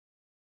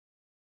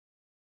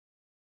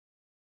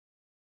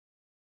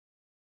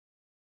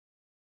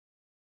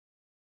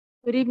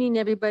Good evening,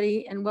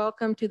 everybody, and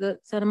welcome to the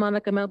Santa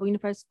Monica Malibu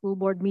Unified School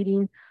Board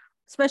meeting,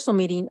 special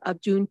meeting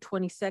of June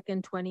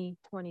 22nd,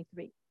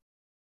 2023.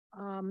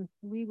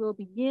 We will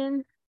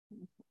begin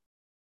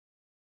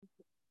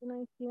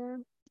tonight here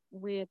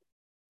with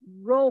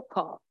roll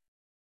call.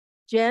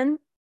 Jen?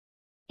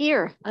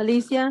 Here.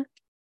 Alicia?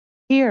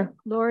 Here.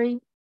 Lori?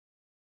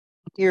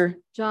 Here.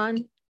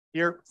 John?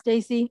 Here.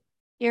 Stacy?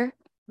 Here.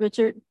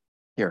 Richard?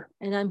 Here.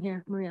 And I'm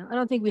here, Maria. I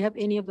don't think we have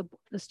any of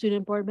the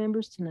student board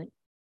members tonight.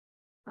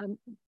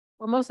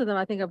 Well, most of them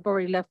I think have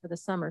already left for the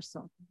summer,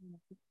 so.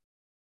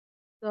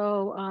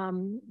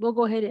 We'll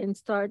go ahead and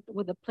start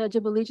with the Pledge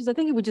of Allegiance. I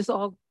think if we just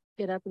all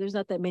get up, there's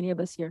not that many of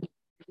us here.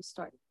 We'll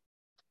start.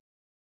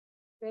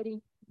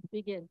 Ready?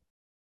 Begin.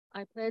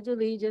 I pledge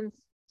allegiance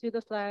to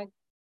the flag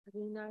of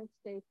the United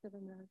States of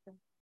America,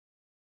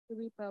 the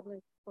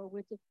republic for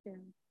which it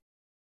stands,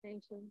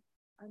 nation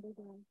under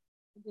God,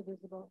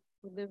 indivisible,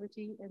 with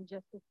liberty and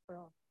justice for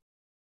all.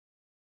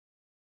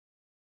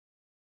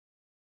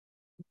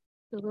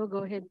 So we'll go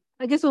ahead.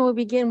 I guess when we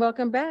begin,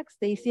 welcome back,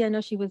 Stacy. I know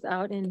she was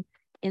out in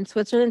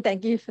Switzerland.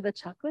 Thank you for the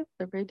chocolate.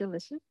 They're very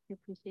delicious. We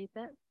appreciate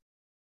that.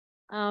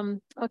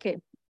 Okay.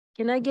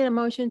 Can I get a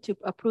motion to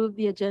approve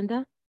the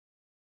agenda?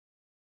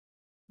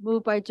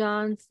 Moved by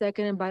John,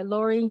 seconded by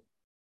Lori.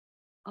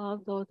 All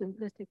those,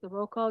 let's take the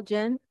roll call.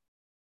 Jen?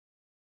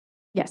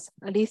 Yes.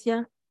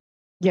 Alicia?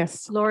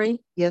 Yes.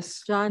 Lori?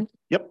 Yes. John?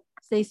 Yep.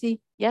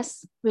 Stacy?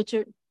 Yes.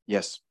 Richard?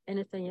 Yes. And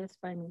it's a yes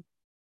by me.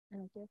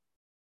 Okay.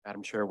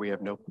 Madam Chair, we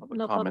have no public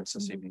comments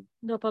this evening.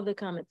 No public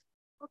comments.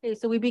 Okay,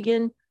 so we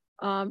begin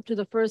to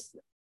the first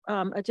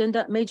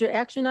agenda major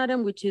action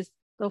item, which is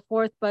the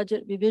fourth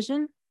budget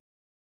revision.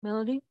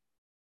 Melody?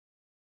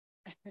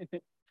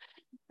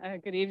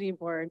 Good evening,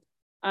 board.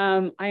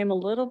 I am a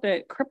little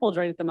bit crippled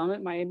right at the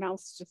moment. My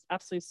mouse just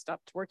absolutely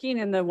stopped working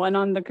and the one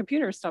on the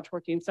computer stopped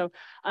working. So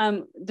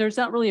there's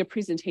not really a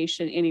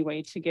presentation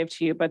anyway to give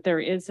to you, but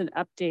there is an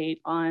update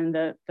on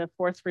the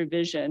fourth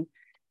revision.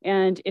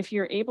 And if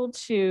you're able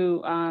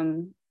to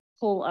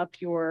pull up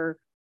your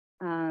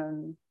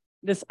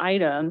this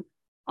item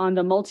on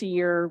the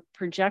multi-year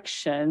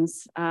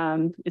projections,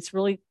 it's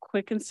really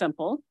quick and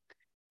simple.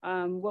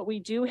 What we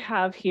do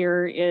have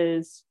here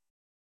is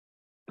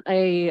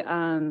a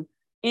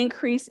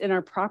increase in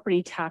our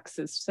property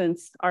taxes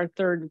since our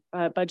third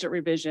budget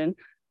revision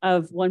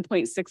of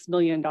 $1.6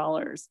 million.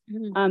 Wow.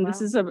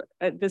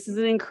 This is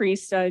an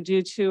increase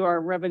due to our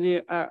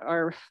revenue,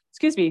 the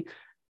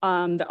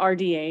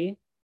RDA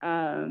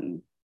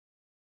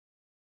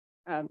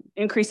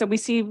increase that we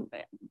see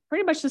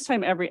pretty much this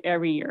time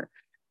every year.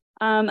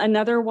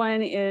 Another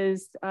one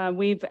is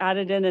we've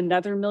added in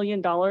another $1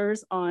 million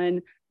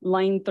on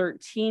line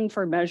 13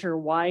 for Measure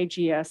Y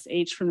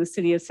GSH from the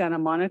city of Santa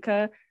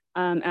Monica,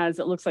 as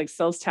it looks like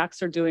sales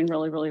tax are doing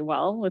really, really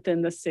well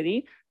within the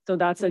city. So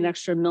that's an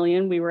extra $1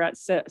 million. We were at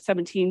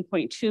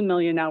 17.2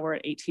 million, now we're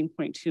at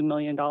 $18.2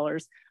 million.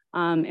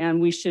 And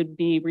we should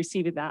be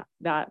receiving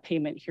that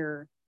payment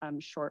here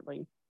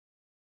shortly.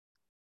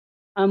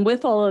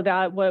 With all of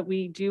that, what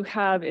we do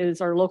have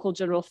is our local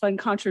general fund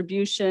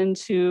contribution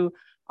to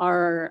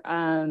our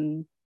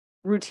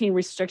routine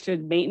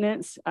restricted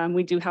maintenance.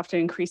 We do have to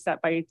increase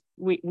that by,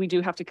 we do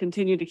have to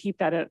continue to keep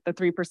that at the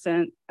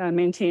 3%,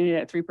 maintain it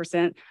at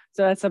 3%.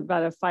 So that's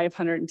about a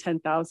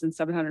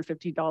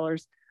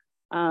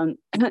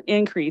 $510,750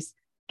 increase,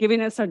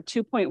 giving us a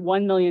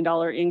 $2.1 million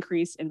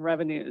increase in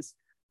revenues.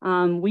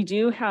 We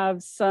do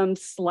have some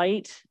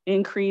slight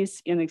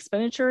increase in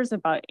expenditures,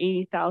 about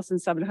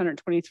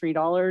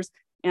 $80,723,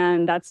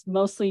 and that's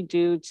mostly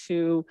due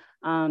to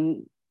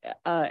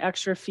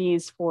extra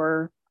fees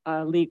for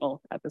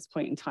legal at this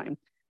point in time.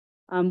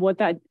 What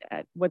that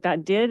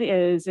did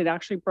is it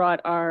actually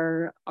brought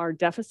our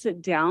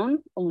deficit down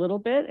a little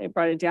bit. It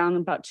brought it down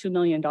about $2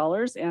 million,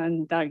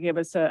 and that gave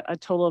us a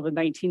total of a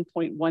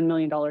 $19.1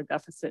 million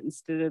deficit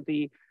instead of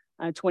the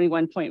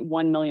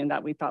 $21.1 million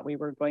that we thought we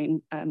were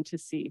going to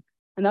see.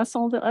 And that's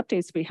all the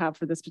updates we have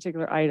for this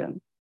particular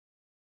item.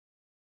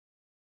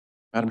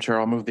 Madam Chair,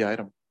 I'll move the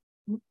item.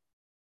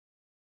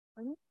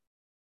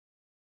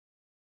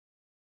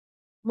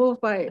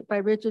 Moved by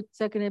Richard,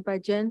 seconded by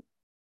Jen.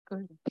 Go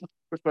ahead.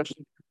 First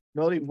question,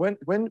 Melody, when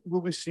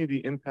will we see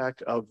the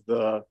impact of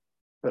that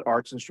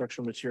arts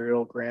instructional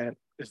material grant?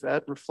 Is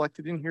that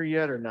reflected in here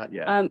yet or not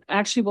yet?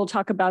 Actually, we'll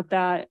talk about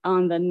that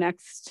on the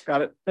next.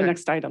 Got it.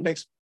 Next item.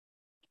 Thanks.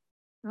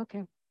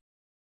 Okay.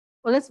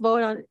 Well, let's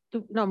vote on.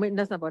 No, wait,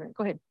 that's not voting.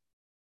 Go ahead.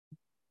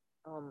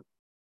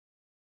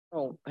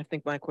 I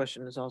think my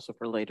question is also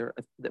for later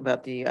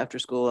about the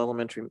after-school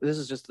elementary. This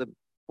is just the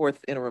fourth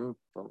interim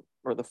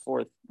or the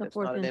fourth. It's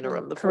not an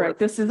interim. The correct. Fourth.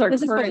 This is our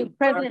This is for current, the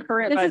present.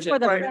 current This is for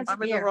budget. the Right, present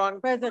I'm in year. the wrong.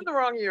 Present. I'm in the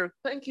wrong year.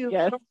 Thank you.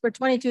 Yes. For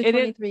 22, It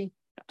is- 23.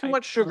 Too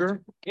much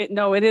sugar.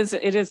 No, it is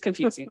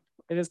confusing.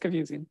 It is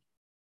confusing.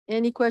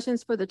 Any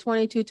questions for the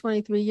 22,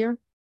 23 year?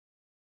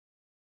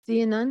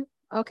 Seeing none?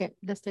 Okay,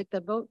 let's take the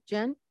vote.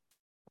 Jen?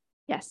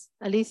 Yes.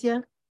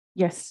 Alicia?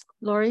 Yes.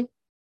 Lori?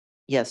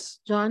 Yes.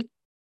 John?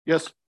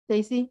 Yes.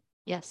 Stacy?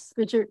 Yes.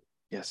 Richard?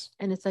 Yes.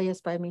 And it's a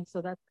yes by me,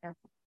 so that's passed.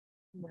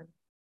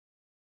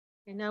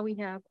 And now we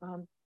have,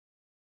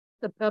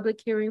 the public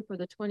hearing for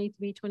the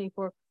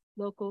 23-24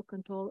 local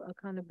control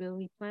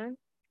accountability plan.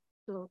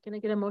 So can I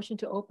get a motion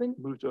to open?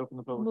 Move to open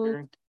the public Moved.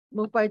 hearing.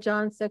 Moved by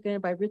John,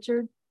 seconded by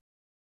Richard.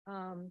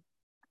 I'm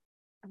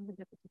gonna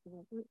have to take a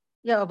vote.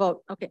 Yeah, a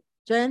vote. Okay.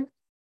 Jen,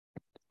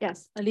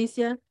 Yes.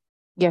 Alicia,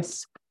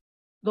 Yes.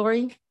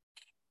 Lori,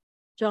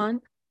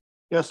 John,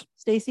 Yes.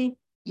 Stacy,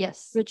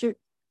 Yes. Richard,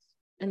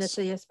 and that's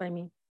a yes by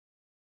me.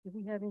 Do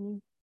we have any?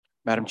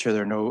 Madam Chair,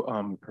 there are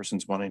no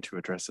persons wanting to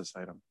address this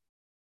item.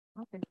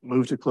 Okay.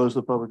 Move to close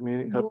the public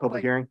meeting, Moved public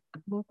by- hearing.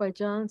 Moved by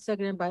John,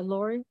 seconded by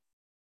Lori.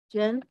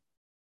 Jen,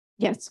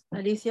 Yes.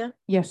 Alicia,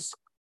 Yes.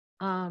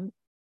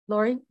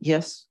 Lori,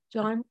 Yes.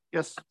 John,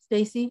 Yes.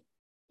 Stacy,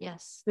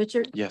 Yes.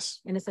 Richard,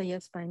 Yes. and it's a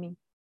yes by me.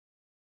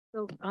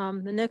 So,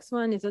 the next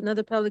one is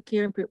another public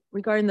hearing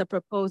regarding the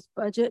proposed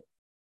budget.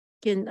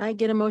 Can I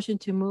get a motion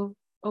to move,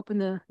 open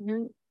the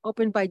hearing,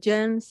 opened by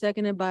Jen,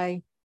 seconded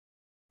by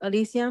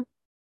Alicia?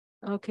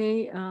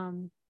 Okay,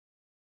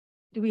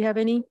 do we have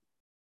any?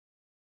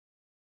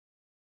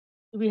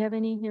 Do we have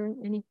any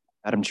hearing, any?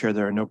 Madam Chair,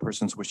 there are no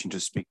persons wishing to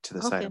speak to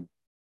this Okay. item.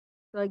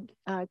 Like,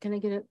 can I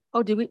get it?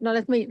 Oh, did we? No,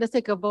 let's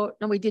take a vote.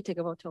 No, we did take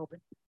a vote to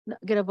open. No,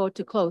 get a vote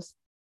to close.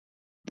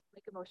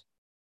 Make a motion.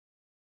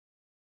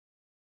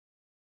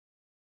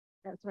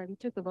 That's right, we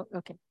took the vote.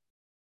 Okay.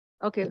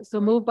 Okay, so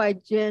moved by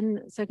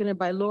Jen, seconded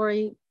by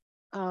Lori.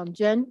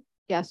 Jen?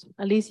 Yes.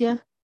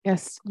 Alicia?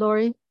 Yes.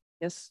 Lori?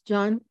 Yes.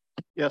 John?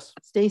 Yes.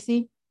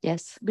 Stacy?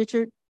 Yes.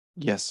 Richard?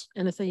 Yes.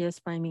 And it's a yes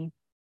by me.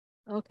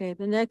 Okay,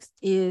 the next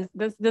is,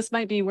 This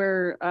might be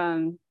where,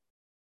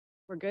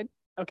 we're good?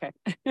 Okay,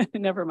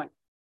 never mind.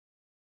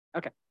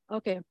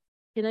 okay,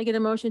 can I get a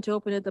motion to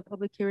open at the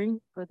public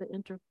hearing for the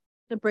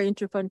temporary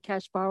interfund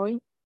cash borrowing?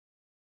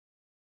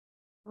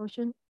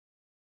 Motion?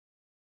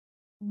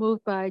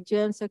 Moved by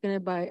Jen,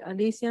 seconded by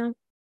Alicia.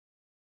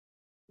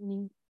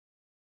 Any-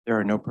 There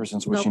are no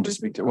persons No wishing to persons,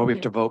 speak to, well, we have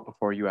okay. to vote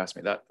before you ask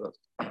me that. Well,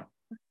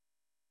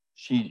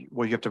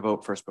 you have to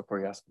vote first before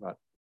you ask about.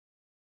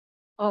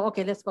 Oh,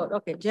 okay, let's vote.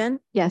 Okay, Jen,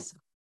 Yes.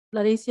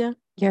 Alicia,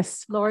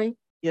 Yes. Lori,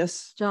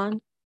 Yes.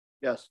 John,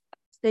 Yes.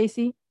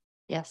 Stacy,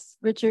 Yes.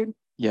 Richard,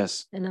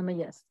 Yes, and I'm a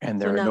yes. and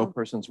So there are no now-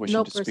 persons no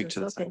wishing to speak persons, to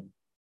this okay. item.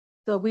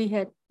 So we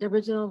had the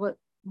original, what,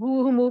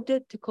 who moved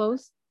it to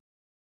close?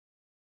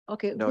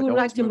 Okay, No, who no would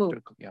like one's to move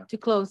moved Yeah, to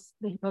close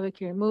the public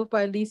hearing? Moved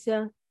by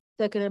Lisa,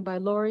 seconded by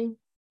Lori.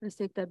 Let's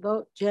take that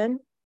vote. Jen,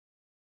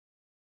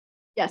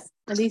 Yes.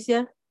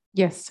 Alicia,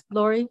 Yes.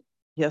 Lori,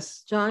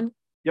 Yes. John?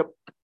 Yep.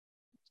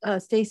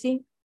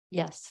 Stacy,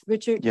 Yes.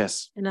 Richard?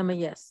 yes, And I'm a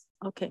yes.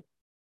 Okay.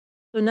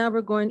 So now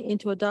we're going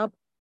into adopt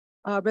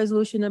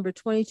resolution number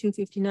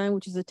 2259,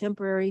 which is a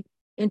temporary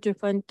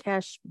interfund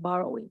cash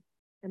borrowing.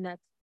 And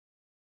that's,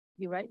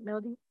 you right,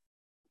 Melody?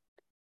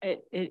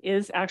 It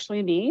is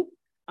actually me.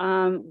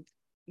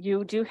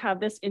 You do have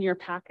this in your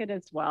packet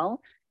as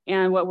well.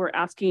 And what we're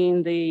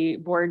asking the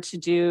board to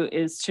do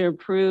is to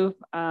approve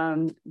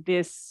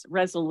this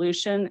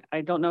resolution.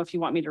 I don't know if you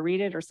want me to read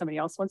it or somebody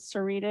else wants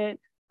to read it,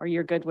 or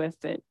you're good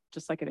with it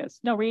just like it is.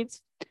 No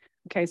reads.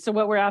 Okay, so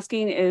what we're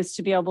asking is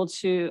to be able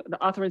to,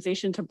 the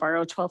authorization to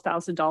borrow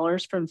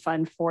 $12,000 from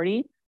Fund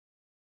 40.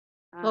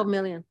 12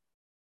 million.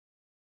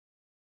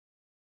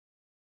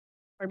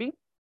 Pardon me?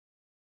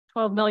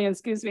 12 million,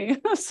 excuse me.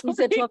 You said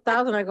Sorry.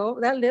 12,000, I go,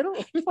 that little?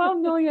 12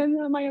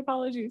 million, my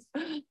apologies.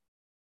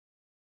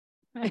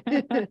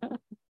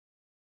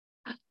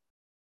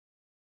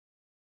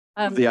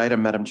 the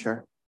item, Madam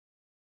Chair.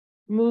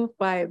 Moved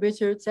by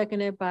Richard,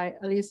 seconded by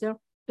Alicia.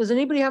 Does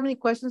anybody have any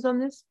questions on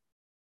this?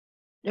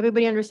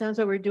 Everybody understands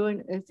what we're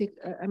doing? I think,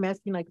 I'm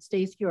asking like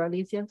Stacy or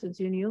Alicia, since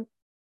you knew.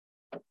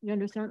 You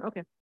understand?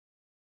 Okay.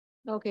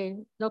 Okay,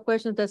 no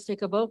questions, let's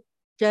take a vote.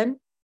 Jen,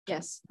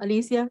 Yes.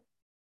 Alicia,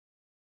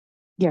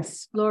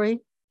 Yes. Lori,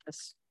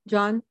 Yes.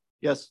 John,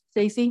 Yes.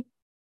 Stacy,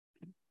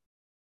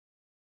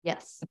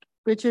 Yes.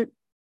 Richard,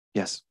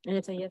 Yes, and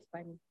it's a yes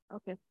by me.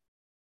 Okay.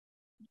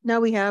 Now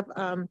we have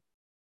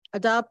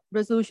adopt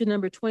resolution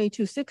number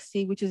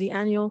 2260, which is the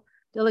annual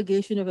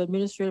delegation of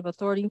administrative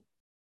authority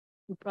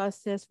to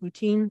process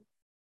routine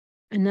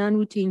and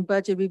non-routine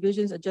budget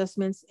revisions,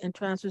 adjustments, and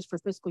transfers for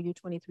fiscal year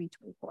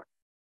 23-24.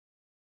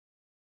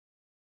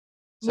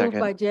 Moved by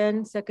second,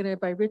 Jen, seconded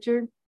by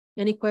Richard.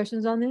 Any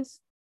questions on this?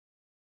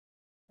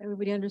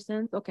 Everybody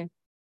understands? Okay.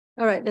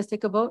 All right, let's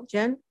take a vote.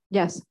 Jen,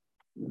 Yes.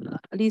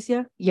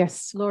 Alicia,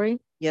 Yes. Lori,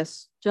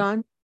 Yes.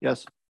 John,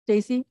 Yes.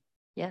 Stacy,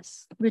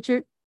 Yes.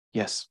 Richard,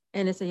 yes.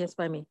 and it's a yes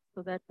by me.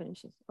 So that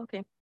finishes.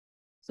 Okay.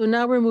 So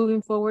now we're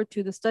moving forward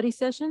to the study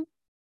session.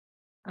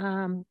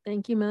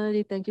 Thank you,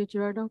 Melody. Thank you,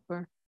 Gerardo,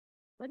 for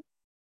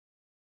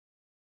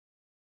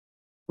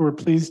We're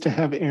pleased to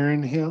have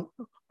Erin Hill,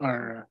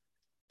 our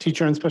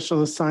teacher on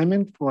special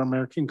assignment for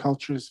American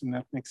Cultures and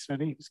Ethnic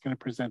Study, who's going to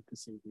present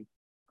this evening.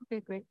 okay,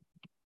 great.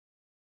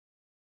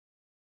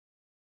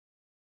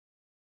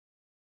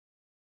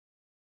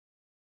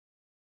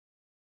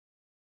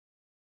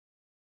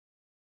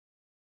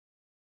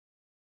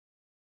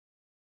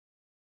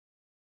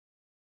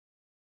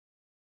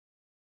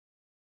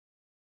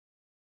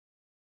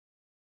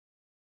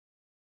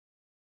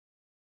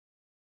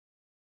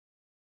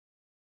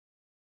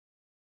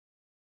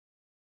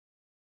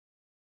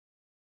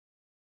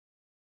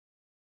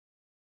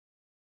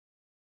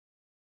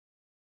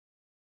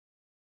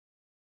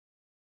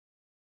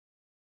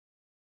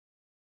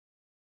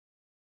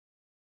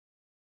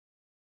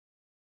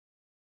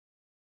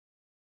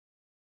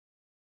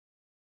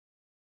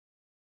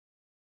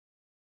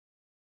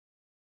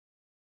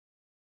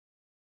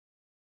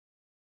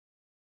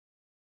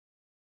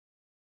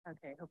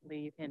 Okay, hopefully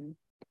you can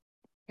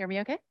hear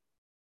me okay.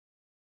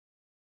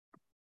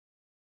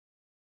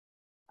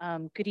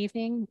 Good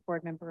evening,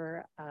 board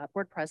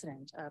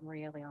president,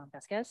 Maria Leon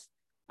Vasquez,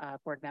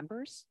 board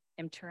members,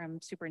 interim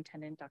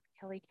superintendent, Dr.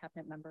 Kelly,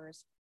 cabinet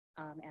members,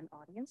 and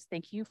audience.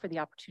 Thank you for the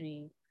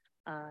opportunity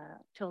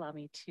to allow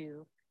me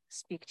to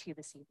speak to you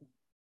this evening.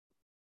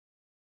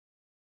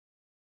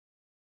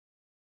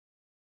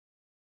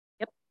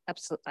 Yep,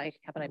 absolutely.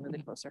 How about I move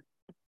it closer?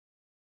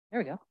 There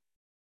we go.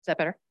 Is that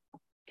better?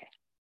 Okay.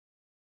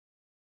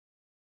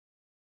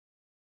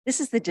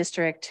 This is the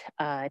District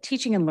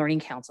Teaching and Learning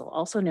Council,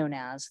 also known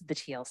as the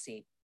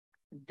TLC.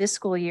 This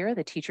school year,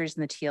 the teachers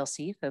in the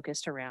TLC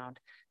focused around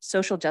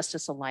social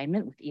justice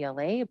alignment with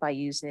ELA by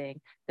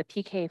using the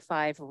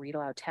PK5 read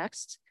aloud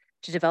text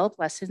to develop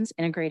lessons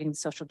integrating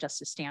social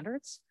justice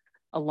standards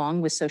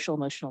along with social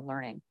emotional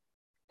learning.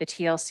 The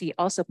TLC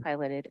also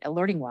piloted a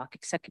learning walk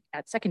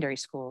at secondary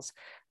schools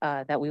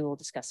that we will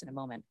discuss in a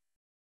moment.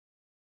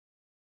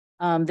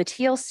 The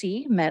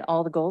TLC met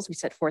all the goals we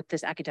set forth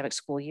this academic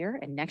school year,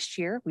 and next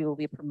year we will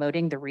be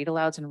promoting the read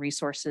alouds and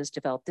resources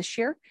developed this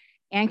year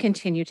and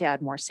continue to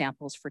add more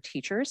samples for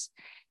teachers.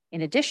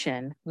 In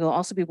addition, we'll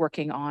also be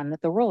working on the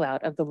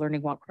rollout of the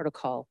Learning Walk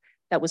protocol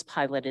that was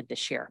piloted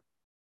this year.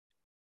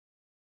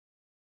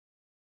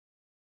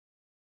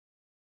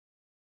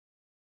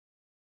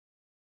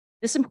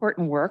 This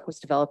important work was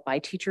developed by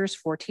teachers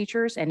for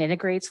teachers and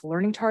integrates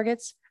learning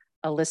targets,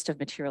 a list of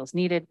materials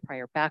needed,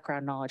 prior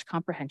background knowledge,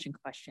 comprehension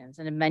questions,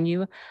 and a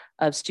menu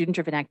of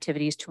student-driven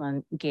activities to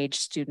engage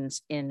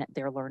students in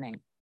their learning.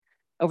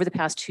 Over the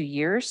past 2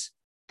 years,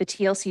 the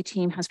TLC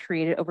team has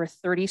created over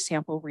 30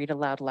 sample read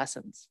aloud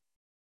lessons.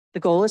 The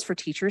goal is for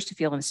teachers to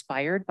feel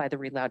inspired by the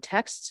read aloud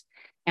texts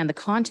and the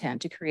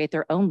content to create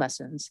their own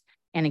lessons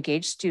and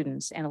engage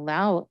students and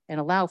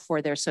allow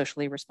for their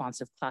socially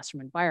responsive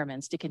classroom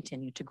environments to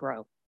continue to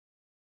grow.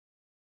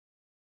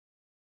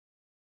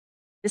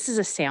 This is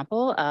a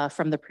sample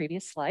from the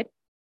previous slide.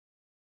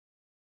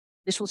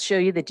 This will show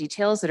you the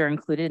details that are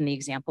included in the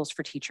examples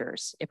for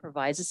teachers. It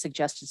provides a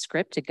suggested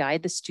script to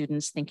guide the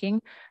students'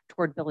 thinking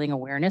toward building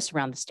awareness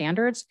around the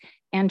standards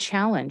and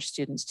challenge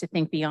students to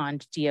think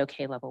beyond DOK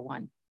level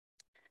 1.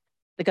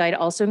 The guide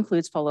also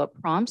includes follow-up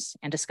prompts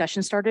and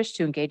discussion starters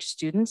to engage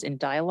students in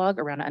dialogue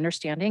around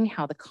understanding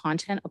how the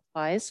content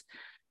applies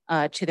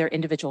to their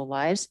individual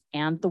lives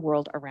and the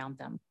world around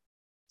them.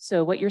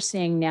 So what you're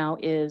seeing now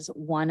is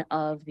one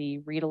of the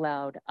read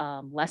aloud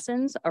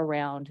lessons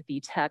around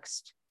the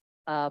text,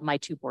 My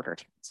Two Border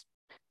Towns.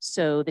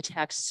 So the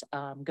texts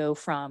go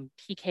from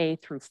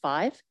PK through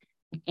 5.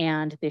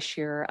 And this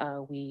year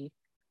we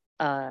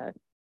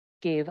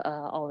gave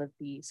all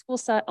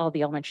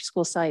the elementary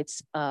school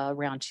sites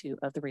round 2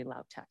 of the read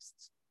aloud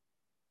texts.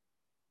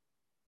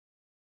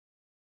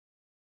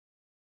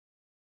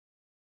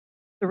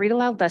 The read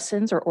aloud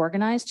lessons are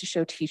organized to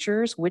show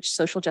teachers which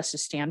social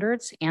justice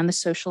standards and the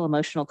social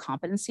emotional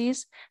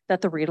competencies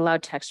that the read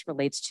aloud text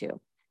relates to.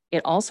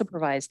 It also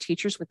provides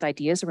teachers with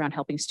ideas around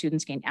helping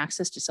students gain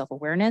access to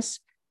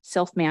self-awareness,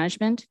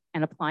 self-management,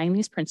 and applying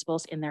these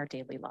principles in their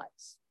daily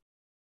lives.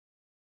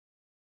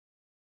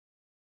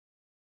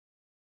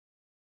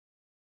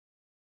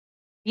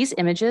 These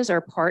images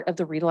are part of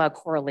the read aloud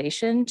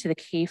correlation to the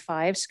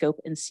K5 scope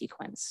and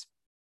sequence.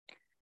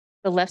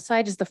 The left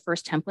side is the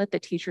first template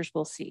that teachers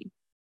will see.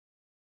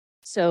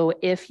 So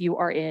if you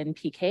are in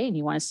PK and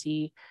you want to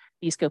see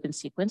the scope and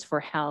sequence for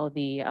how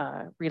the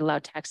read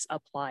aloud texts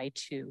apply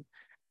to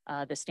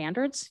the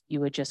standards, you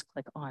would just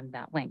click on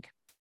that link.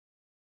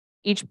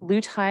 Each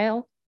blue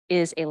tile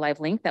is a live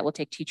link that will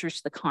take teachers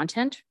to the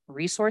content,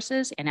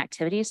 resources, and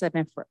activities that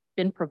have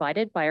been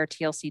provided by our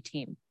TLC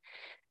team.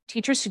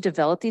 Teachers who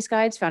developed these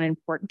guides found it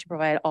important to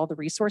provide all the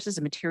resources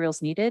and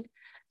materials needed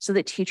so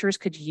that teachers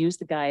could use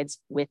the guides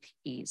with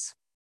ease.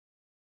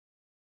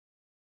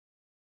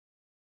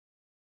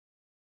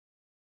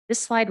 This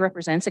slide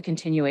represents a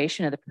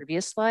continuation of the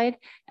previous slide.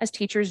 As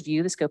teachers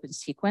view the scope and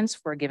sequence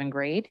for a given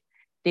grade,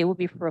 they will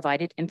be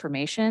provided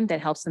information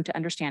that helps them to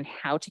understand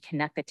how to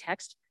connect the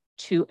text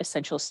to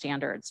essential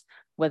standards,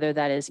 whether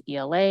that is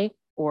ELA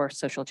or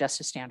social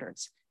justice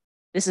standards.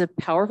 This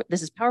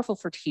is powerful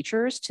for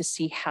teachers to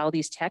see how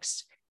these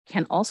texts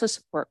can also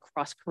support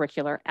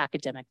cross-curricular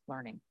academic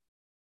learning.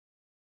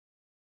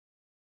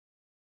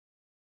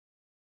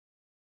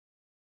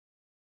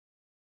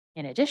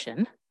 In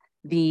addition,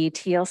 the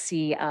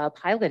TLC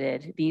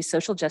piloted the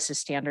Social Justice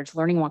Standards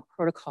Learning Walk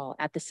protocol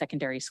at the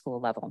secondary school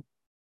level.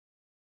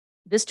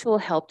 This tool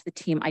helped the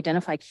team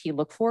identify key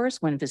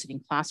look-fors when visiting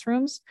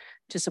classrooms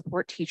to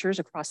support teachers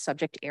across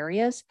subject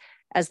areas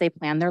as they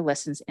plan their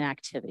lessons and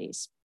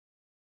activities.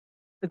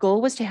 The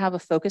goal was to have a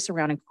focus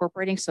around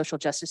incorporating social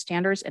justice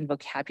standards and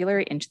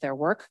vocabulary into their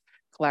work,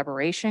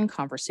 collaboration,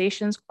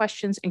 conversations,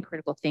 questions, and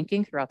critical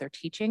thinking throughout their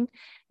teaching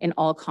in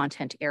all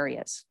content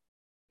areas.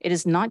 It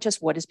is not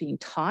just what is being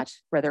taught,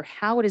 rather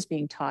how it is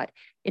being taught,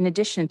 in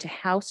addition to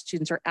how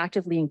students are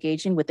actively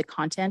engaging with the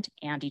content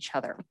and each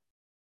other.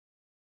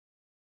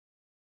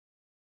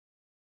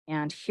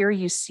 And here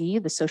you see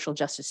the social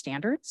justice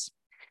standards.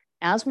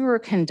 As we were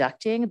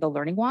conducting the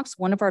learning walks,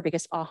 one of our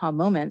biggest aha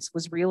moments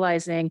was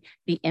realizing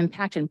the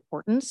impact and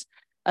importance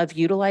of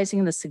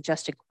utilizing the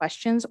suggested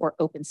questions or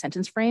open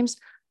sentence frames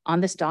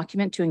on this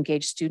document to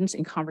engage students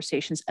in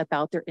conversations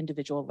about their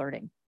individual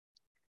learning.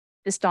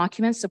 This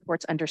document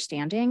supports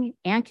understanding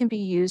and can be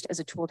used as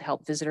a tool to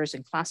help visitors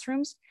in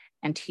classrooms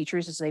and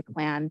teachers as they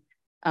plan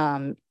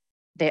and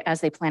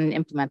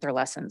implement their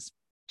lessons.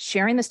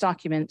 Sharing this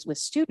document with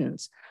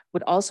students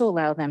would also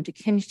allow them to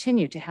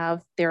continue to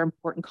have their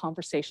important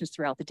conversations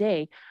throughout the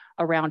day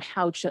around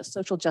how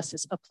social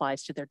justice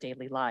applies to their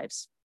daily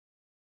lives.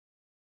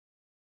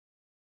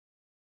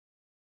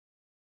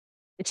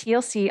 The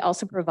TLC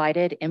also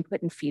provided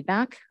input and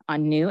feedback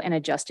on new and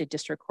adjusted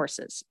district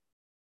courses.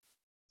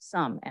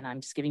 And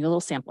I'm just giving you a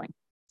little sampling.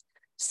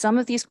 Some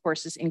of these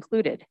courses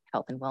included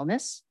Health and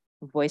Wellness,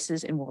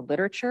 Voices in World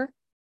Literature,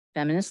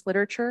 Feminist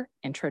Literature,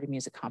 Intro to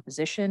Music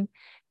Composition,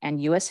 and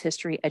US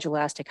History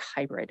Edulastic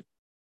Hybrid.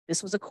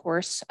 This was a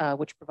course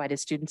which provided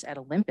students at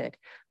Olympic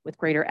with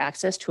greater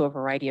access to a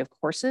variety of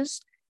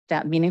courses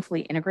that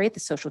meaningfully integrate the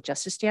social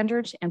justice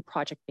standards and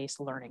project-based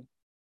learning.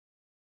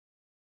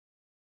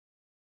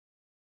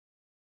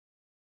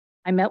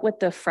 I met with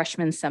the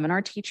freshman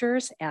seminar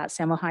teachers at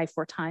Samo High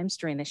 4 times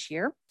during this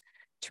year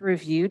to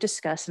review,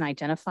 discuss, and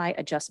identify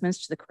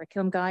adjustments to the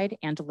curriculum guide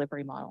and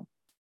delivery model.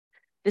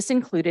 This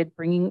included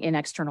bringing in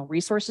external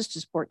resources to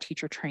support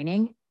teacher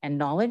training and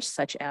knowledge,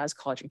 such as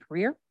college and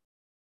career,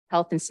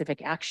 health and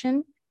civic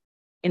action,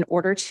 in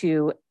order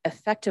to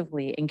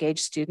effectively engage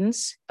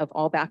students of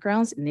all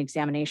backgrounds in the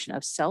examination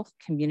of self,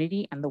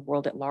 community, and the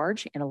world at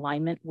large in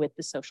alignment with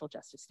the social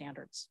justice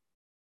standards.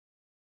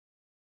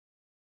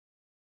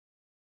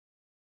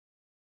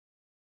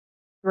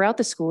 Throughout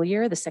the school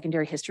year, the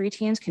secondary history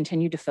teams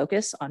continued to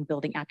focus on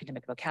building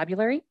academic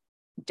vocabulary,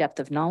 depth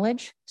of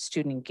knowledge,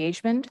 student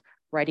engagement,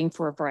 writing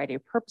for a variety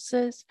of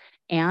purposes,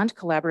 and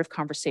collaborative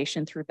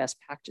conversation through best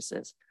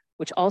practices,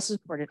 which also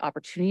supported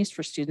opportunities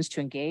for students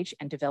to engage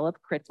and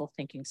develop critical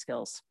thinking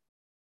skills.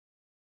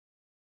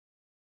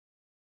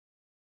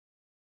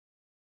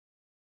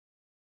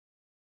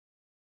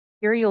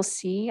 Here you'll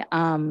see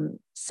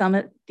some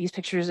of these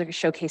pictures are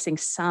showcasing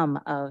some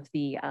of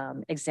the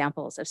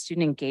examples of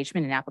student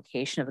engagement and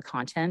application of the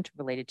content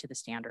related to the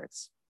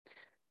standards.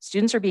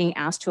 Students are being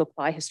asked to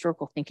apply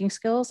historical thinking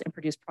skills and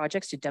produce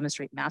projects to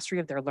demonstrate mastery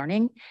of their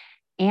learning,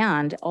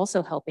 and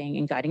also helping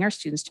and guiding our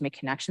students to make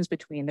connections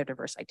between their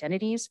diverse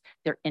identities,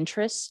 their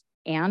interests,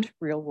 and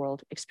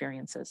real-world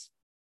experiences.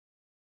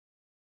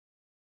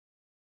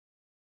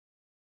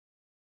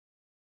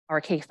 Our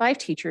K-5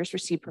 teachers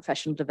received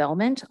professional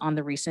development on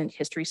the recent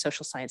history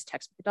social science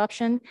textbook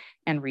adoption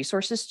and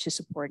resources to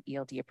support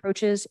ELD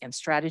approaches and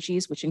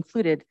strategies, which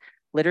included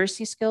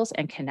literacy skills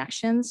and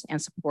connections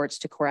and supports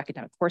to core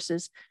academic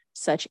courses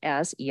such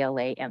as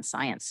ELA and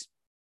science.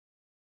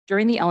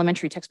 During the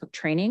elementary textbook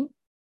training,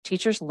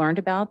 teachers learned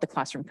about the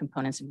classroom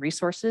components and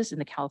resources in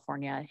the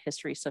California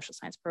History Social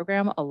Science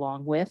program,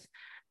 along with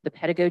the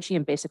pedagogy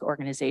and basic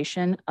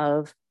organization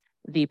of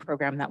the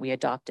program that we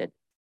adopted.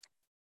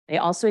 They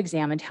also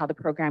examined how the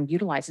program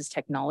utilizes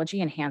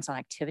technology and hands-on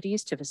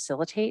activities to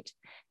facilitate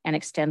and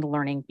extend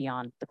learning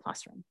beyond the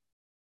classroom.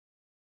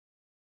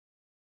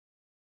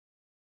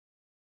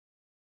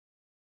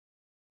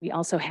 We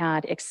also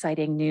had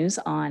exciting news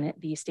on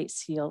the State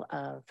Seal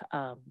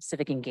of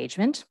Civic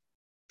Engagement.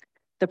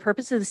 The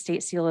purpose of the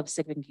State Seal of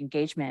Civic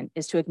Engagement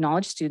is to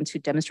acknowledge students who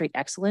demonstrate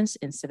excellence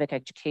in civic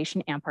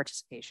education and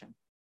participation.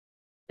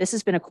 This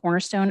has been a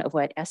cornerstone of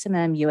what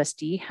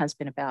SMM-USD has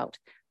been about,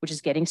 which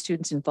is getting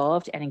students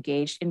involved and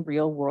engaged in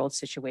real-world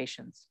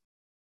situations,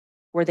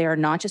 where they are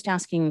not just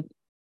asking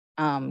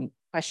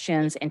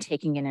questions and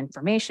taking in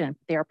information,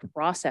 they are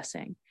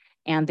processing,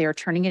 and they are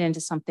turning it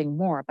into something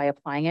more by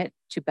applying it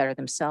to better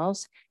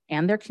themselves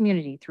and their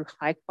community through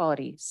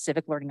high-quality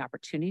civic learning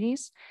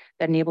opportunities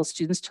that enable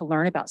students to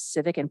learn about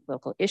civic and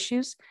political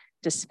issues,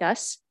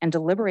 discuss and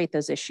deliberate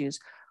those issues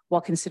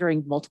while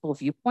considering multiple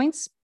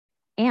viewpoints,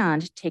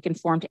 and take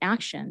informed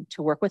action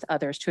to work with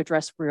others to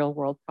address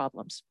real-world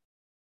problems.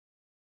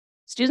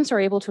 Students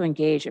are able to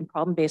engage in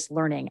problem-based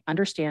learning,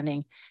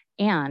 understanding,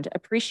 and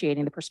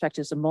appreciating the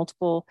perspectives of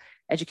multiple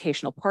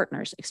educational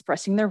partners,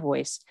 expressing their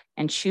voice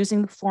and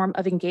choosing the form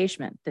of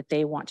engagement that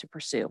they want to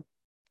pursue.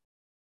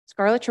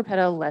 Scarlett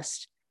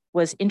Trepetta-Lest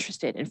was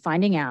interested in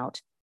finding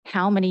out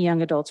how many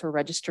young adults were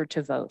registered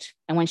to vote.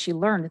 And when she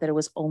learned that it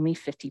was only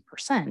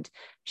 50%,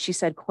 she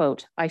said,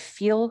 quote, "I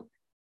feel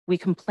we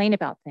complain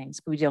about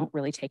things, but we don't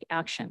really take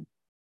action.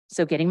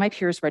 So getting my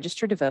peers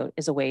registered to vote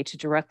is a way to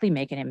directly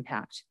make an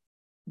impact.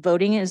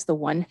 Voting is the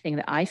one thing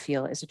that I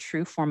feel is a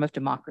true form of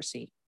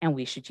democracy, and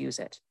we should use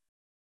it."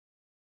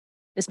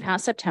 This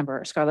past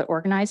September, Scarlett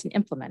organized and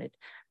implemented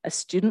a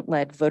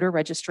student-led voter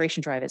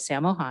registration drive at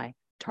Samo High,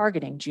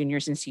 targeting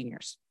juniors and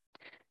seniors.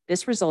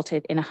 This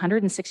resulted in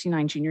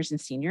 169 juniors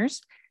and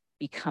seniors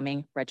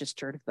becoming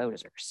registered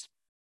voters,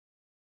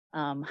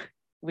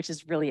 which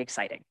is really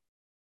exciting.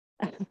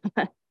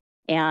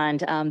 And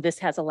this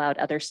has allowed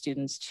other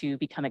students to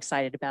become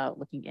excited about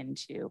looking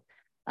into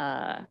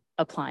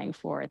applying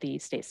for the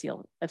State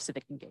Seal of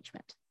Civic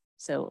Engagement.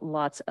 So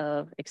lots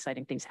of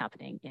exciting things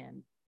happening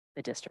in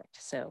the district.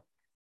 So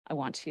I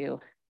want to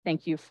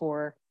thank you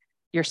for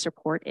your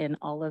support in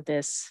all of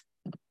this,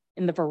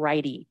 in the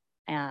variety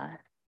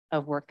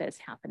of work that is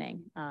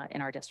happening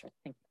in our district.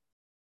 Thank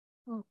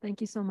you. Well, thank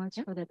you so much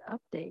for that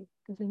update.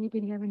 Does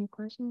anybody have any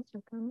questions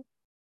or comments?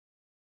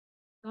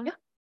 Donna? Yeah.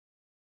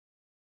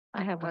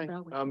 I have one.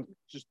 Hi, but I'll wait.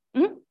 just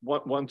Mhm.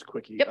 one's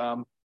quickie.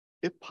 Yep.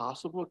 If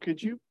possible,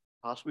 could you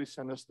possibly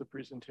send us the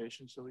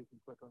presentation so we can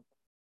click on,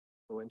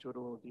 go into it a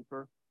little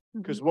deeper?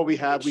 Because what we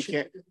have, we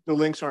can't, the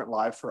links aren't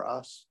live for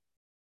us.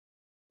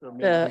 So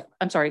maybe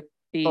I'm sorry.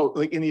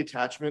 like in the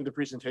attachment, the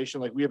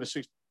presentation, like we have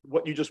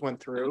what you just went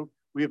through,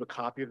 we have a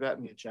copy of that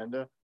in the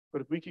agenda.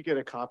 But if we could get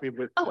a copy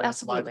with live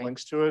absolutely.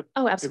 links to it,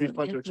 Oh, it'd be absolutely.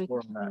 fun to If we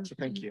explore can- on that. So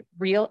thank you.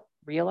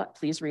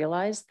 Please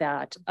realize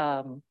that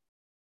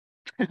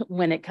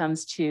when it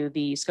comes to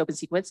the scope and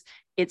sequence,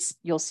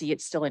 you'll see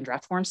it's still in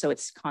draft form. So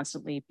it's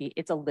constantly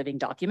it's a living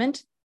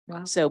document.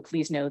 Wow. So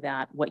please know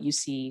that what you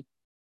see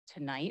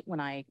tonight when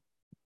I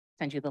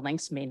send you the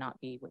links may not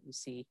be what you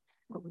see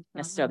What we found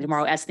necessarily on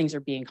tomorrow this. as things are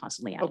being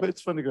constantly Oh, added. but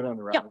it's fun to go down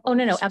the road. Yeah. Oh,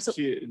 no,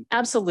 absolutely. See it.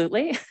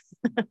 Absolutely.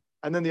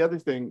 And then the other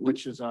thing,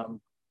 which is,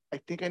 I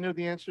think I know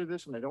the answer to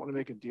this, and I don't want to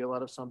make a deal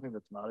out of something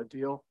that's not a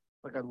deal.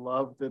 Like I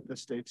love that the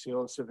State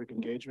Seal of Civic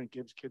Engagement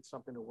gives kids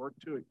something to work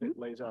to. It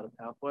lays out a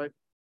pathway.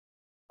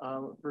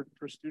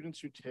 For students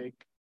who take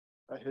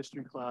a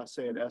history class,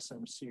 say at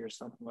SMC or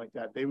something like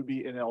that, they would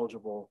be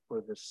ineligible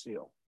for this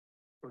seal.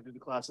 Or do the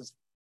classes?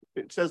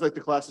 It says like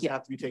the classes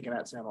have to be taken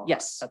at San Juan.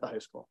 Yes. At the high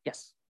school.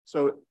 Yes.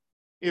 So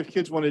if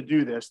kids want to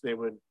do this, they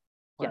would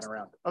plan Yes.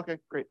 around it. Okay,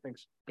 great,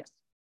 thanks. Yes.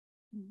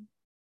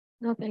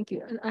 No, thank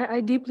you. And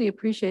I deeply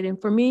appreciate it.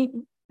 And for me,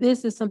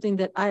 this is something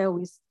that I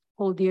always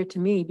hold dear to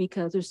me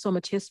because there's so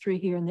much history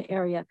here in the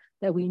area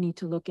that we need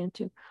to look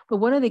into. But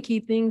one of the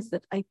key things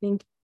that I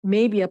think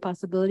may be a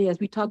possibility as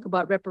we talk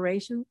about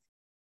reparations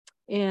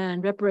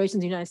and reparations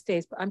in the United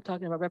States, but I'm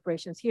talking about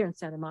reparations here in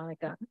Santa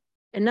Monica,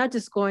 and not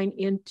just going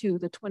into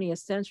the 20th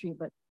century,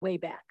 but way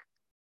back.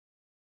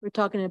 We're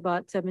talking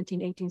about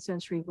 17th, 18th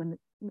century when,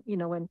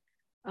 when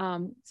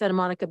Santa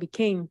Monica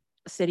became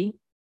a city.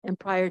 And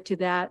prior to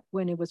that,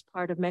 when it was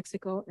part of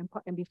Mexico,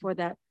 and before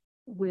that,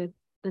 with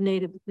the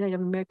Native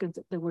Americans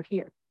that were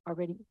here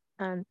already.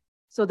 And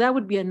so that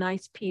would be a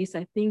nice piece,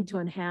 I think, to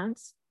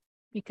enhance,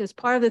 because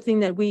part of the thing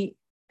that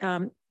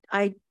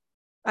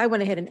I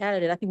went ahead and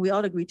added it, I think we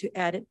all agreed to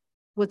add it,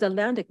 was the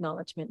land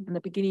acknowledgement in the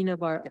beginning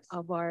of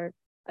our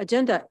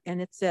agenda. And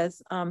it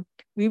says,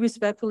 we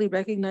respectfully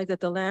recognize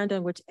that the land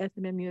on which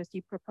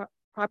SMMUSD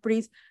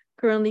properties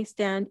currently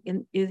stand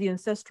is the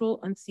ancestral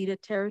unceded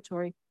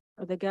territory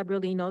of the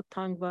Gabrielino,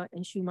 Tongva,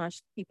 and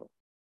Chumash people.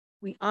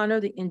 We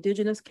honor the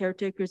indigenous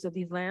caretakers of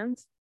these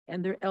lands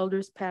and their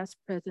elders past,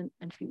 present,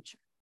 and future.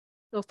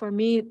 So for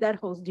me, that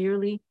holds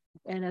dearly.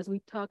 And as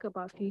we talk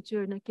about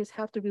future, and kids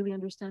have to really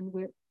understand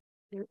where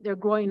they're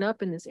growing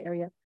up in this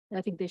area. And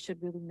I think they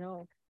should really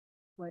know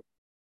what.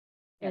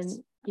 Yes.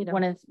 And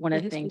One of the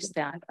history things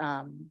that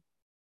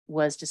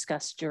was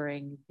discussed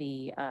during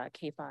the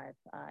K-5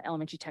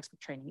 elementary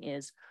textbook training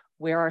is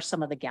where are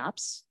some of the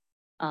gaps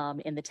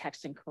in the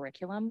text and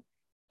curriculum,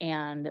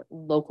 and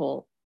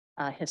local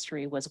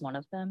history was one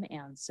of them.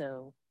 And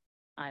so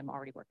I'm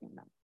already working on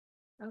that.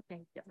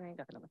 Okay, right.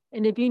 Definitely.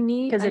 And if you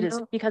need, Because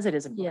it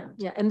is yeah, important.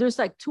 yeah. And there's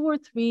like 2 or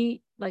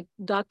 3 like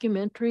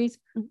documentaries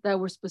that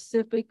were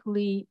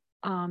specifically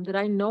that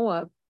I know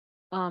of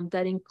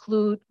that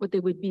include what they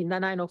would be in the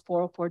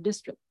 90404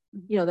 district,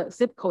 the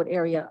zip code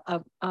area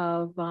of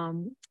what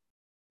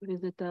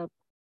is it, the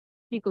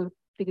Pico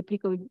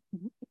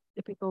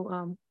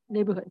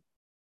neighborhood.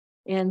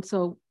 And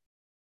so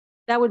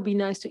that would be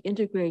nice to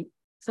integrate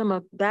some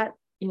of that,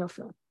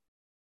 film.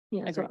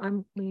 Yeah, so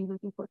I'm really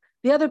looking for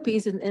the other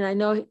piece,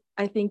 and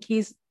I think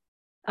he's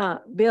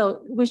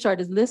Bill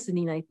Wishart is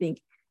listening, I think,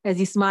 as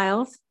he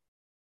smiles.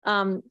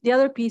 The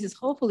other piece is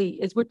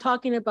hopefully we're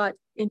talking about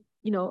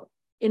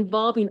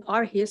involving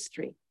our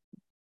history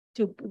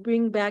to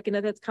bring back, and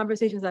that's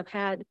conversations I've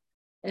had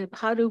of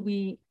how do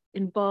we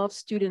involve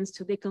students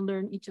so they can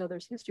learn each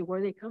other's history,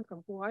 where they come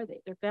from, who are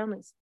they, their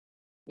families.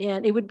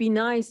 And it would be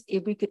nice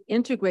if we could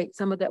integrate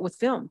some of that with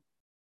film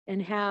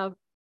and have,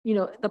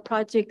 the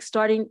project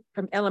starting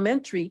from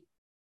elementary.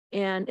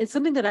 And it's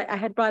something that I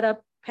had brought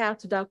up past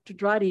to Dr.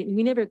 Dradi, and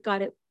we never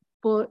got it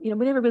full, we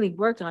never really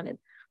worked on it.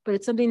 But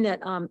it's something that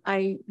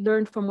I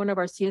learned from one of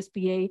our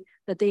CSBA,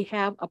 that they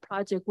have a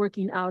project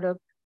working out of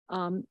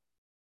some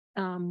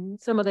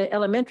of the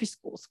elementary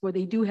schools where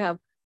they do have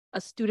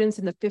students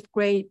in the 5th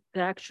grade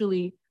that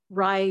actually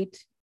write,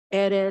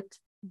 edit,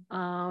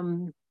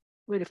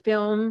 with a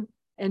film,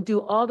 and do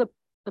all the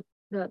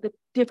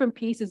different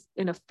pieces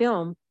in a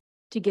film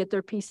to get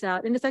their piece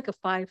out. And it's like a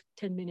 5-10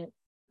 minute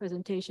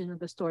presentation of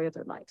the story of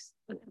their lives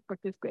for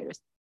 5th graders.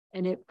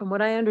 And from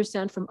what I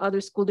understand from other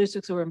school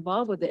districts who were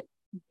involved with it,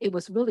 it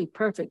was really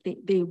perfect.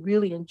 They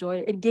really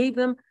enjoyed it. It gave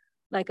them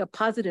like a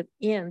positive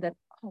end that,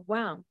 oh,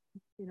 wow,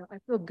 I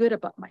feel good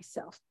about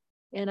myself.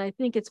 And I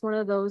think it's one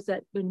of those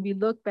that when we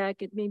look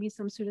back at maybe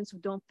some students who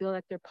don't feel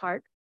like they're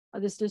part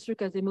of this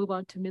district as they move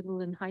on to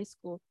middle and high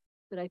school,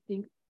 that I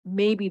think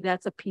maybe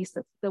that's a piece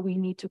that we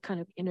need to kind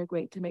of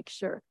integrate to make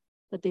sure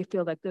that they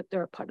feel like that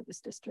they're a part of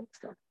this district.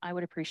 So I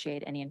would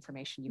appreciate any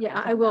information you yeah,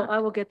 have I on will. that. I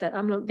will get that.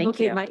 I'm gonna Thank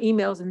locate you. my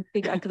emails and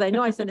figure because I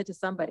know I sent it to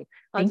somebody.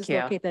 I'll Thank just you.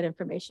 locate that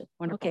information.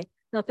 Wonderful. Okay.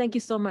 No, thank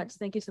you so much.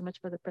 Thank you so much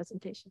for the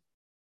presentation.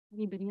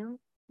 Anybody else?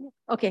 Yeah.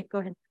 Okay, go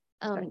ahead.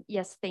 Sorry.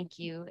 Yes, thank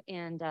you.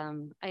 And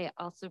I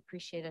also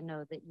appreciate, I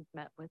know that you've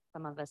met with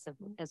some of us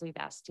as we've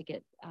asked to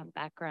get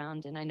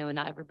background, and I know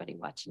not everybody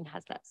watching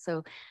has that.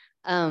 So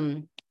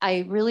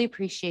I really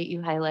appreciate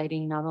you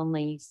highlighting not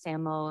only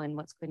SAMO and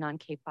what's going on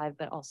K-5,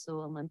 but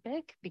also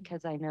Olympic,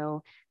 because I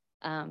know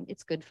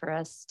it's good for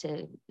us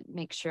to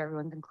make sure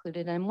everyone's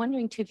included. And I'm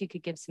wondering too, if you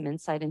could give some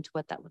insight into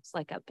what that looks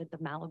like up at the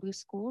Malibu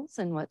schools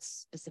and what's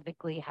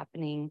specifically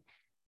happening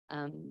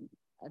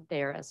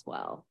there as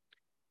well.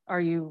 Are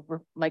you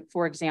like,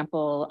 for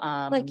example,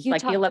 like you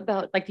talked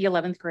about, like the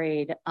 11th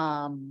grade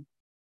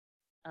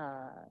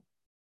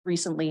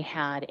recently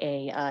had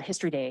a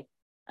History Day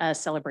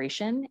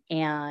celebration,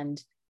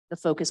 and the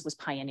focus was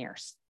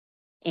pioneers.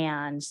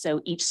 And so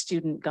each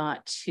student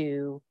got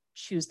to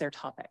choose their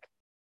topic.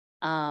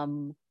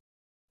 One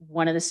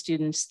of the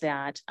students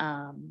that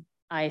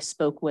I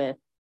spoke with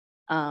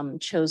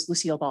chose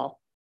Lucille Ball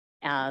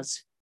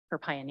as her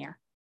pioneer,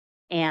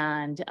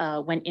 and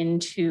went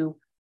into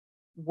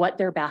what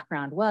their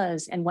background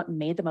was and what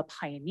made them a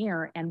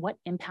pioneer and what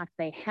impact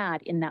they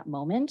had in that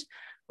moment.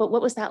 But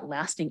what was that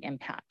lasting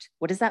impact?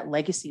 What is that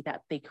legacy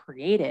that they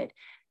created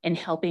in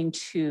helping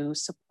to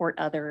support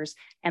others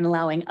and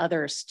allowing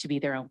others to be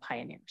their own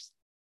pioneers?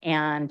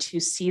 And to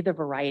see the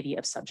variety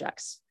of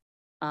subjects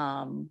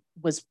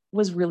was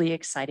really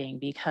exciting,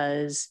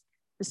 because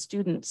the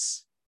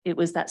students, it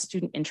was that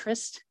student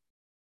interest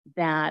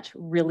that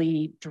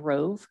really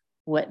drove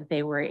what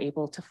they were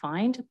able to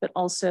find, but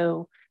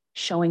also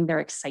showing their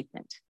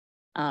excitement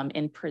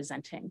in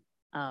presenting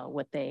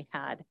what they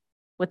had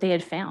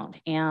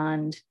found,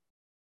 and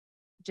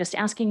just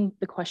asking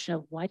the question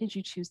of, why did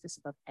you choose this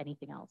above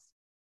anything else?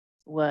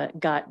 What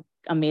got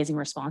amazing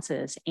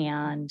responses.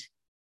 And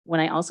when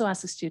I also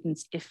asked the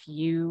students, if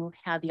you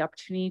had the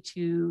opportunity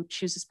to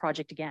choose this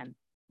project again,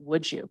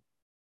 would you?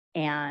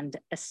 And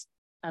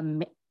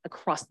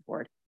across the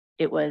board,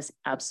 it was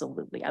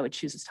absolutely, I would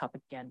choose this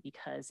topic again,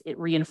 because it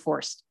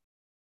reinforced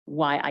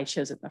why I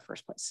chose it in the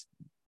first place.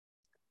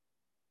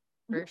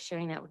 For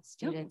sharing that with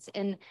students.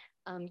 Yep.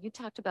 And you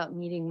talked about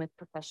meeting with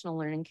professional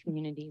learning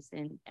communities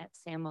at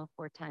SAMO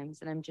 4 times.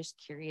 And I'm just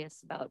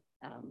curious about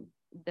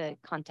the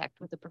contact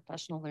with the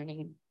professional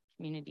learning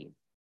community,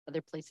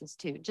 other places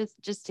too,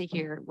 just to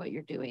hear what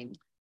you're doing.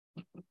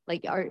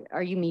 Like,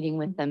 are you meeting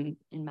with them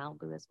in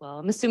Malibu as well?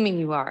 I'm assuming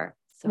you are.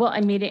 So. Well,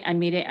 I'm meeting.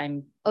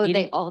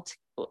 They all.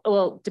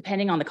 Well,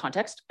 depending on the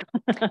context.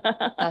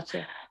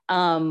 Gotcha.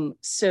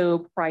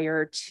 So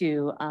prior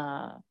to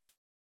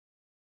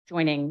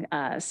joining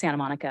Santa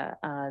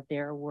Monica,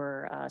 there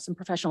were some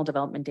professional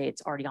development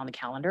dates already on the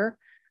calendar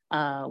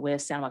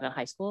with Santa Monica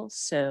High School.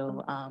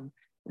 So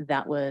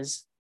that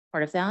was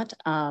part of that.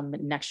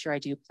 Next year, I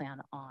do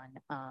plan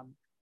on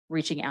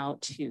reaching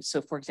out to,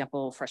 so for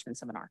example, freshman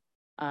seminar,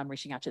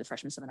 reaching out to the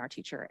freshman seminar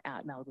teacher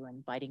at Malibu,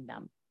 inviting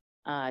them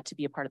to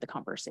be a part of the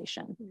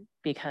conversation,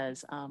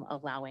 because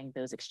allowing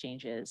those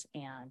exchanges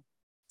and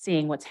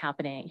seeing what's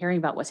happening, hearing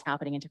about what's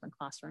happening in different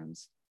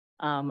classrooms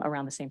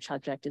around the same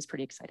subject is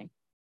pretty exciting.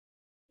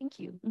 Thank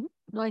you. Mm-hmm.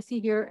 No, I see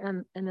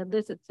here and the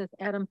list, it says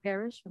Adam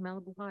Parrish from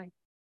Malibu High.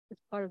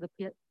 It's part of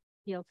the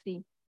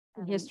PLC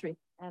in history.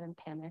 Adam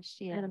Panish,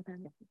 yeah. Adam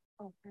Panish.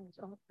 Oh, Panish.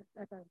 Oh,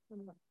 I thought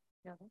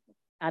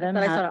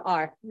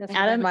yeah.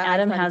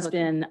 Adam has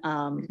been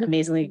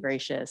amazingly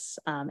gracious.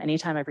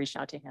 Anytime I've reached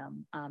out to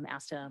him,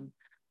 asked him,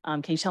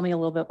 can you tell me a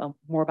little bit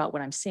more about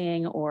what I'm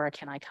seeing, or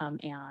can I come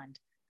and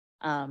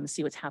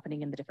see what's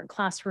happening in the different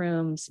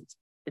classrooms?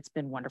 It's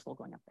been wonderful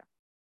going up there.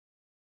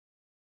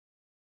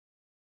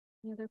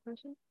 Any other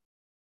questions?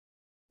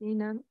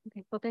 None?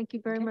 Okay, well, thank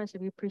you very much.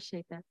 We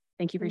appreciate that.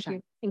 Thank you for your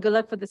time. And good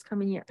luck for this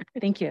coming year.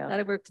 Thank you. A lot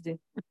of work to do.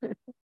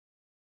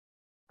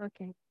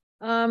 Okay.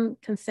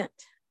 Consent.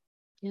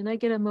 Can I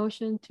get a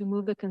motion to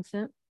move the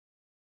consent?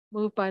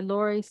 Moved by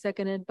Lori,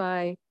 seconded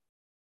by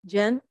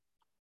Jen.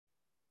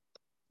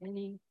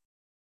 Any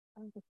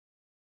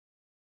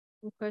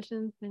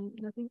questions?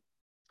 Nothing?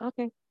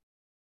 Okay.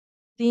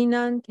 Seeing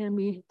none, can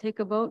we take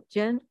a vote?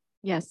 Jen?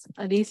 Yes.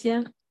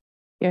 Alicia?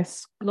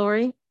 Yes.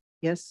 Lori?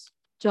 Yes.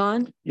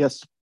 John?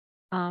 Yes.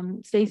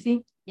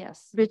 Stacy?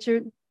 Yes.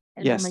 Richard?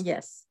 And Yes. I'm a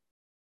yes.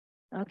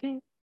 Okay.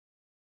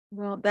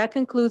 Well, that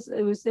concludes,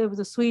 it was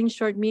a sweet and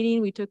short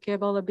meeting. We took care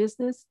of all the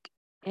business,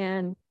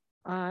 and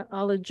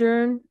I'll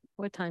adjourn.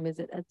 What time is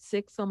it? At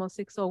 6, almost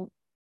 6:07,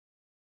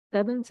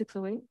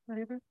 6:08,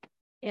 whatever.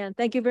 And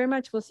thank you very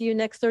much. We'll see you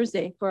next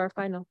Thursday for our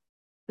final,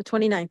 the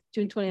 29th,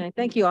 June 29th.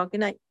 Thank you all.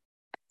 Good night.